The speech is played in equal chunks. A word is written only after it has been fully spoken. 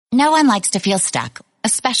No one likes to feel stuck,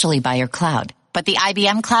 especially by your cloud. But the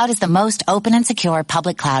IBM Cloud is the most open and secure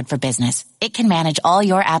public cloud for business. It can manage all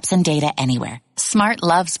your apps and data anywhere. Smart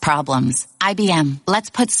loves problems. IBM, let's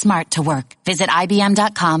put smart to work. Visit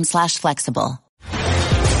IBM.com/flexible.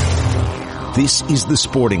 This is The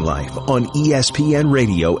Sporting Life on ESPN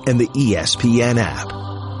Radio and the ESPN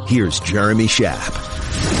app. Here's Jeremy Schaap.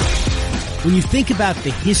 When you think about the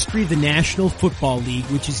history of the National Football League,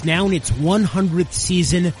 which is now in its 100th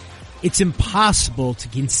season, it's impossible to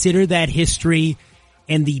consider that history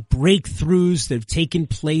and the breakthroughs that have taken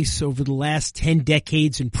place over the last 10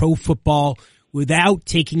 decades in pro football without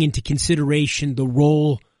taking into consideration the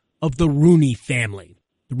role of the Rooney family.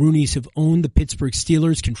 The Rooneys have owned the Pittsburgh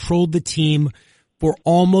Steelers, controlled the team for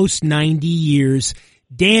almost 90 years.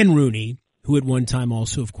 Dan Rooney, who at one time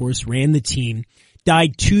also, of course, ran the team,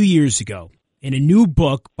 died 2 years ago. And a new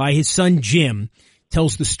book by his son Jim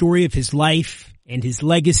tells the story of his life and his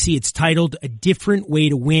legacy. It's titled A Different Way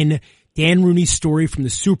to Win, Dan Rooney's story from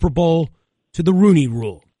the Super Bowl to the Rooney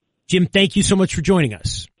Rule. Jim, thank you so much for joining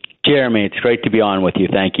us. Jeremy, it's great to be on with you.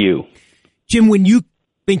 Thank you. Jim, when you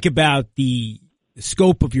think about the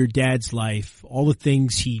scope of your dad's life, all the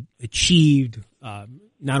things he achieved,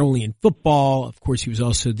 not only in football, of course, he was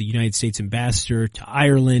also the United States ambassador to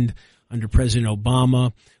Ireland under President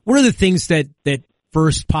Obama. What are the things that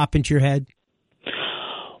first pop into your head?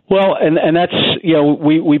 Well, and that's,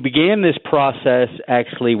 we began this process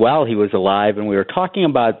actually while he was alive, and we were talking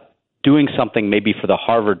about doing something maybe for the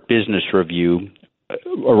Harvard Business Review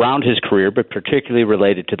around his career, but particularly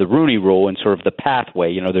related to the Rooney Rule and sort of the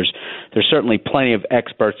pathway. There's certainly plenty of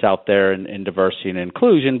experts out there in diversity and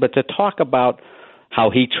inclusion, but to talk about how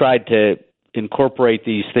he tried to incorporate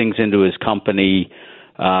these things into his company,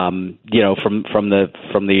 from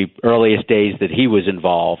the earliest days that he was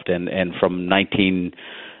involved, and from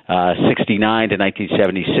 1969 to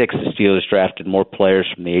 1976, the Steelers drafted more players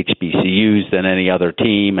from the HBCUs than any other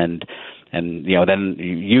team, and then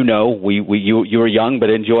you were young but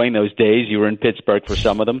enjoying those days. You were in Pittsburgh for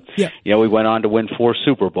some of them. Yeah. We went on to win 4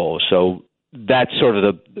 Super Bowls. So that's sort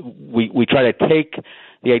of we try to take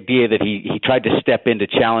the idea that he tried to step into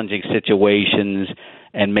challenging situations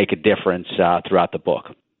and make a difference throughout the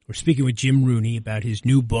book. We're speaking with Jim Rooney about his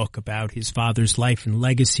new book about his father's life and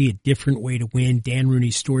legacy, A Different Way to Win, Dan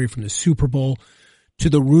Rooney's story from the Super Bowl to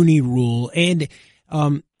the Rooney Rule. And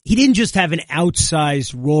he didn't just have an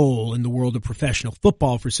outsized role in the world of professional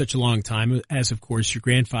football for such a long time, as, of course, your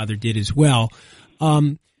grandfather did as well.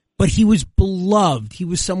 But he was beloved. He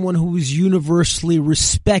was someone who was universally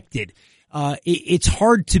respected. It's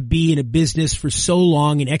hard to be in a business for so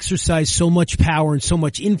long and exercise so much power and so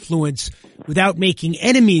much influence without making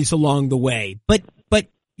enemies along the way. But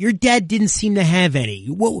your dad didn't seem to have any.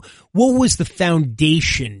 What was the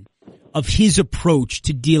foundation of his approach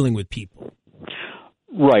to dealing with people?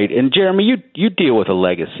 Right. And Jeremy, you deal with a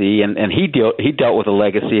legacy, and he dealt with a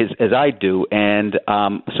legacy as I do. And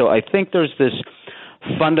so I think there's this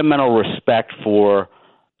fundamental respect for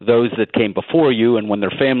those that came before you, and when they're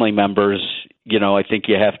family members, I think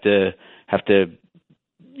you have to,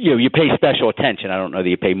 you pay special attention. I don't know that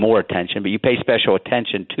you pay more attention, but you pay special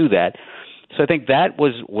attention to that. So I think that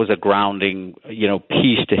was a grounding,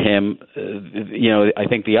 piece to him. I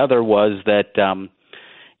think the other was that,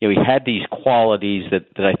 he had these qualities that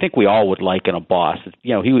I think we all would like in a boss.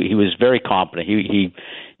 He was very competent. He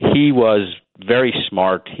was very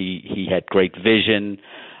smart. He had great vision.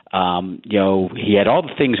 He had all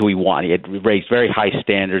the things we want. He had raised very high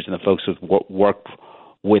standards, and the folks who worked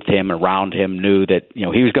with him, around him, knew that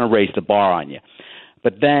he was going to raise the bar on you.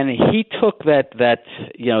 But then he took that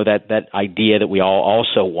idea that we all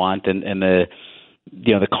also want, and the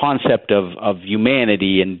concept of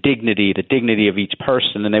humanity and dignity, the dignity of each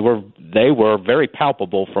person, and they were very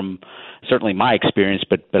palpable from certainly my experience,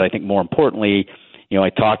 but I think more importantly, I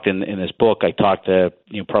talked in this book. I talked to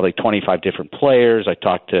probably 25 different players. I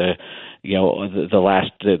talked to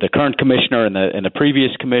the current commissioner and the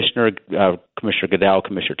previous commissioner, Commissioner Goodell,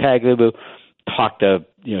 Commissioner Tagliabue. Talked to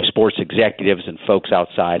sports executives and folks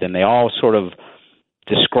outside, and they all sort of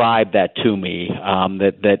described that to me.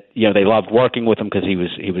 That they loved working with him because he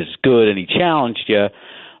was good and he challenged you.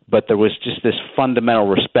 But there was just this fundamental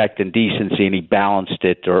respect and decency, and he balanced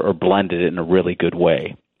it or blended it in a really good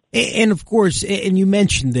way. And of course, and you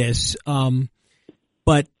mentioned this,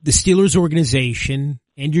 but the Steelers organization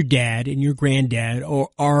and your dad and your granddad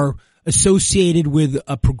are associated with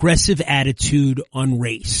a progressive attitude on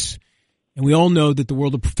race. And we all know that the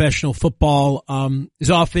world of professional football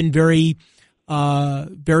is often very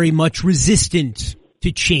much resistant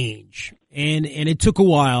to change. And it took a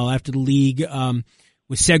while after the league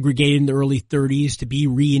was segregated in the early 30s to be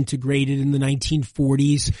reintegrated in the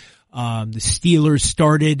 1940s. The Steelers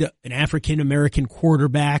started an African-American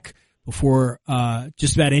quarterback before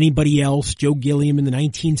just about anybody else, Joe Gilliam, in the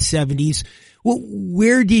 1970s. Well,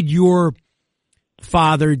 where did your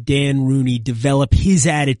father, Dan Rooney, develop his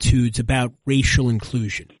attitudes about racial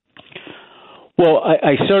inclusion? Well,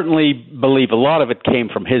 I certainly believe a lot of it came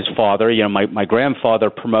from his father. You know, my grandfather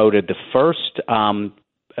promoted the first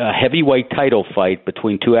heavyweight title fight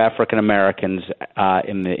between two African Americans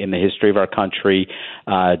in the history of our country.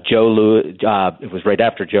 Joe Louis. It was right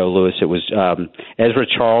after Joe Louis. It was Ezra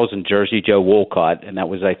Charles and Jersey Joe Wolcott, and that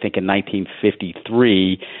was, I think, in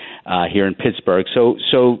 1953 here in Pittsburgh. So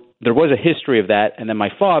there was a history of that. And then my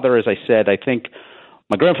father, as I said, I think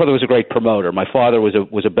my grandfather was a great promoter. My father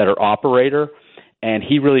was a better operator. And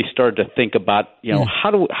he really started to think about, you know,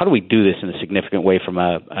 how do we do this in a significant way from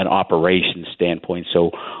an operations standpoint?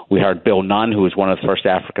 So we hired Bill Nunn, who was one of the first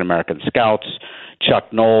African-American scouts.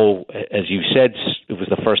 Chuck Knoll, as you said, it was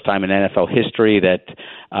the first time in NFL history that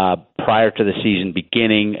prior to the season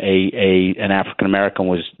beginning, an African-American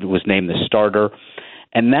was named the starter.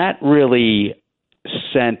 And that really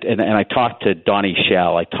sent, and I talked to Donnie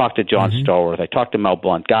Shell, I talked to John Stallworth, I talked to Mel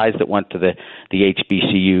Blount, guys that went to the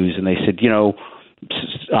HBCUs, and they said, you know,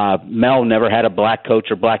 Mel never had a black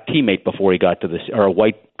coach or black teammate before he got to this, or a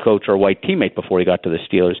white coach or a white teammate before he got to the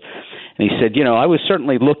Steelers. And he said, you know, I was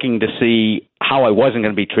certainly looking to see how I wasn't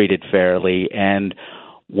going to be treated fairly. And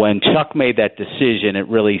when Chuck made that decision, it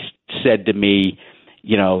really said to me,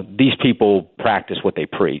 you know, these people practice what they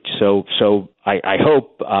preach. So I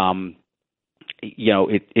hope, you know,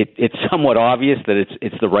 it's somewhat obvious that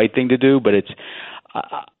it's the right thing to do, but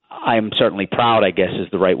I'm certainly proud, I guess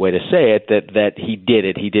is the right way to say it, that he did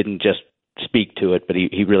it. He didn't just speak to it, but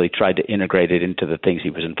he really tried to integrate it into the things he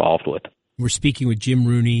was involved with. We're speaking with Jim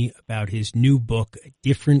Rooney about his new book, A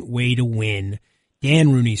Different Way to Win,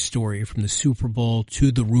 Dan Rooney's story from the Super Bowl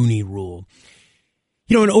to the Rooney Rule.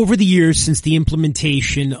 You know, and over the years since the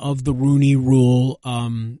implementation of the Rooney Rule,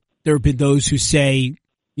 there have been those who say,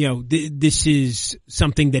 you know, this is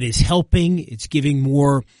something that is helping. It's giving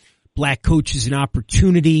more black coaches an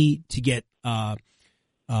opportunity to get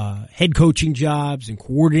head coaching jobs and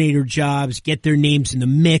coordinator jobs, get their names in the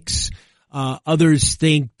mix. Others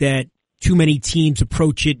think that too many teams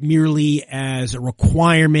approach it merely as a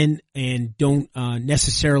requirement and don't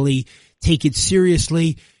necessarily take it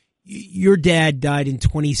seriously. Your dad died in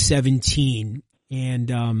 2017,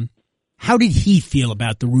 and how did he feel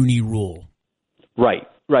about the Rooney Rule? Right.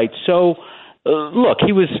 So, look,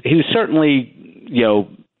 he was certainly, you know,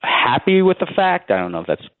 happy with the fact. I don't know if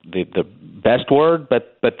that's the best word,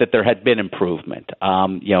 but that there had been improvement.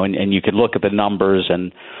 You know, and you could look at the numbers,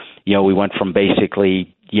 and you know, we went from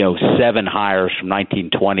basically, you know, 7 hires from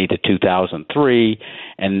 1920 to 2003,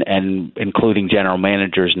 and including general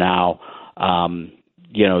managers now.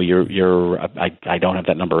 You know, I don't have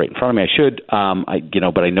that number right in front of me. I should,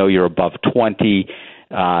 but I know you're above 20.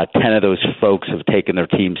 10 of those folks have taken their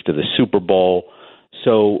teams to the Super Bowl.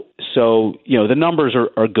 So you know, the numbers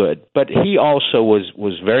are good. But he also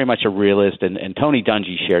was very much a realist, and Tony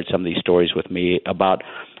Dungy shared some of these stories with me about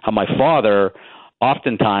how my father,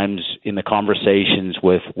 oftentimes in the conversations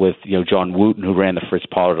with you know, John Wooten, who ran the Fritz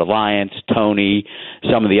Pollard Alliance, Tony,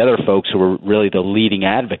 some of the other folks who were really the leading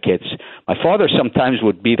advocates, my father sometimes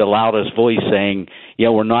would be the loudest voice saying, you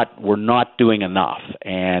know, we're not doing enough,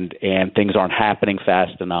 and things aren't happening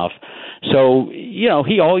fast enough. So, you know,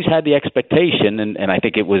 he always had the expectation, and I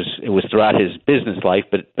think it was throughout his business life,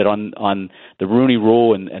 but on the Rooney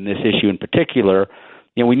Rule and this issue in particular,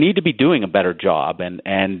 you know, we need to be doing a better job,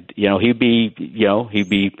 and you know, he'd be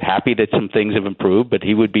happy that some things have improved, but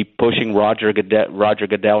he would be pushing Roger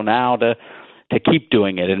Goodell now to keep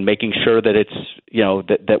doing it and making sure that it's, you know,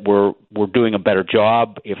 that we're doing a better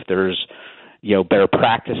job. If there's, you know, better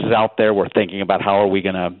practices out there, we're thinking about how are we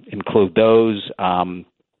going to include those.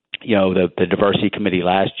 You know, the diversity committee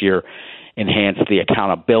last year enhanced the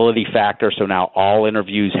accountability factor, so now all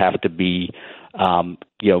interviews have to be,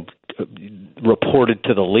 you know, reported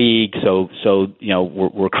to the league. So you know,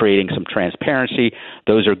 we're creating some transparency.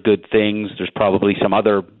 Those are good things. There's probably some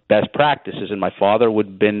other best practices, and my father would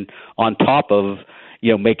have been on top of,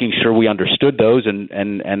 you know, making sure we understood those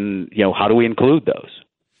and you know, how do we include those.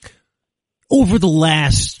 Over the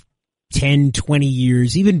last 10, 20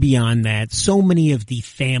 years, even beyond that, so many of the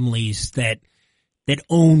families that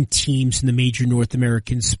own teams in the major North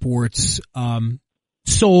American sports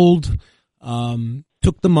sold,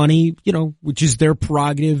 took the money, you know, which is their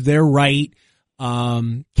prerogative, their right,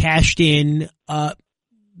 cashed in.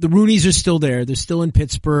 The Rooneys are still there. They're still in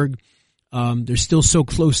Pittsburgh. They're still so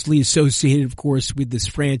closely associated, of course, with this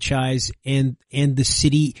franchise and the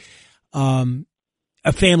city.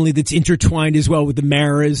 A family that's intertwined as well with the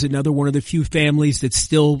Maras, another one of the few families that's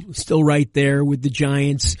still right there with the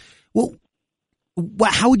Giants. Well,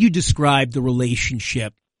 how would you describe the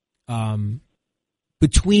relationship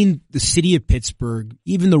between the city of Pittsburgh,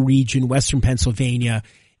 even the region, Western Pennsylvania,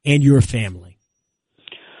 and your family?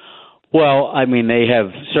 Well, I mean, they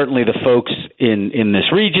have certainly the folks in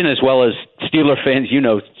this region as well as Steeler fans. You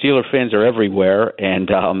know, Steeler fans are everywhere, and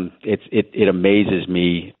it amazes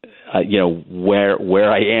me,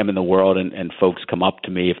 where I am in the world, and folks come up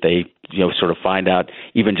to me if they, sort of find out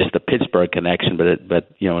even just the Pittsburgh connection, but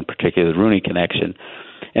in particular the Rooney connection,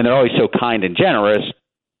 and they're always so kind and generous.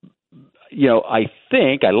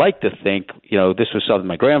 I like to think, this was something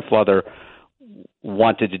my grandfather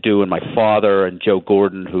wanted to do, and my father and Joe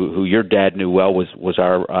Gordon, who your dad knew well, was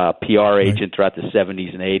our PR agent throughout the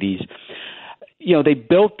 70s and 80s. They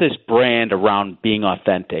built this brand around being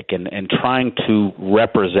authentic and trying to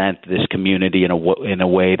represent this community in a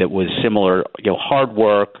way that was similar, hard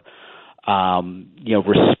work,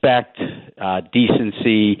 respect,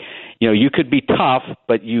 decency. You could be tough,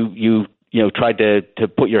 but you tried to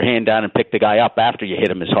put your hand down and pick the guy up after you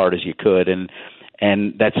hit him as hard as you could, and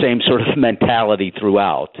that same sort of mentality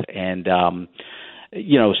throughout. And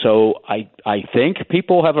so I think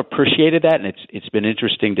people have appreciated that, and it's been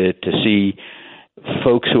interesting to see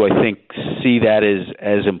folks who I think see that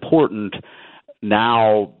as important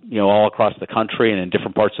now, all across the country and in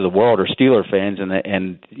different parts of the world are Steeler fans,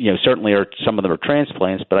 and certainly some of them are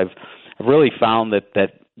transplants, but I've really found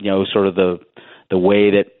that sort of the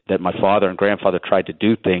way that my father and grandfather tried to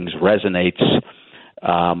do things resonates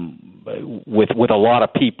with a lot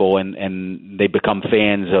of people, and they become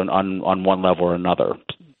fans on one level or another.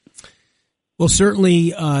 Well,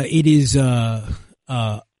 certainly it is a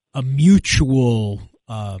mutual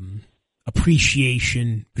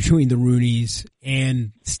appreciation between the Rooneys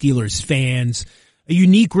and Steelers fans, a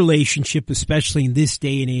unique relationship, especially in this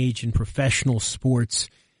day and age in professional sports.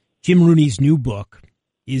 Jim Rooney's new book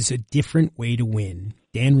is A Different Way to Win.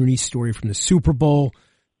 Dan Rooney's story from the Super Bowl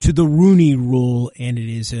to the Rooney Rule, and it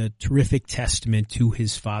is a terrific testament to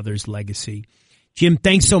his father's legacy. Jim,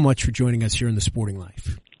 thanks so much for joining us here in The Sporting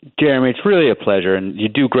Life. Jeremy, it's really a pleasure, and you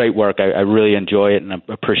do great work. I really enjoy it, and I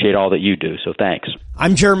appreciate all that you do, so thanks.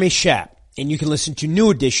 I'm Jeremy Schaap, and you can listen to new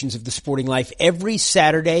editions of The Sporting Life every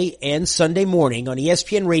Saturday and Sunday morning on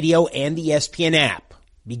ESPN Radio and the ESPN app,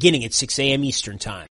 beginning at 6 a.m. Eastern Time.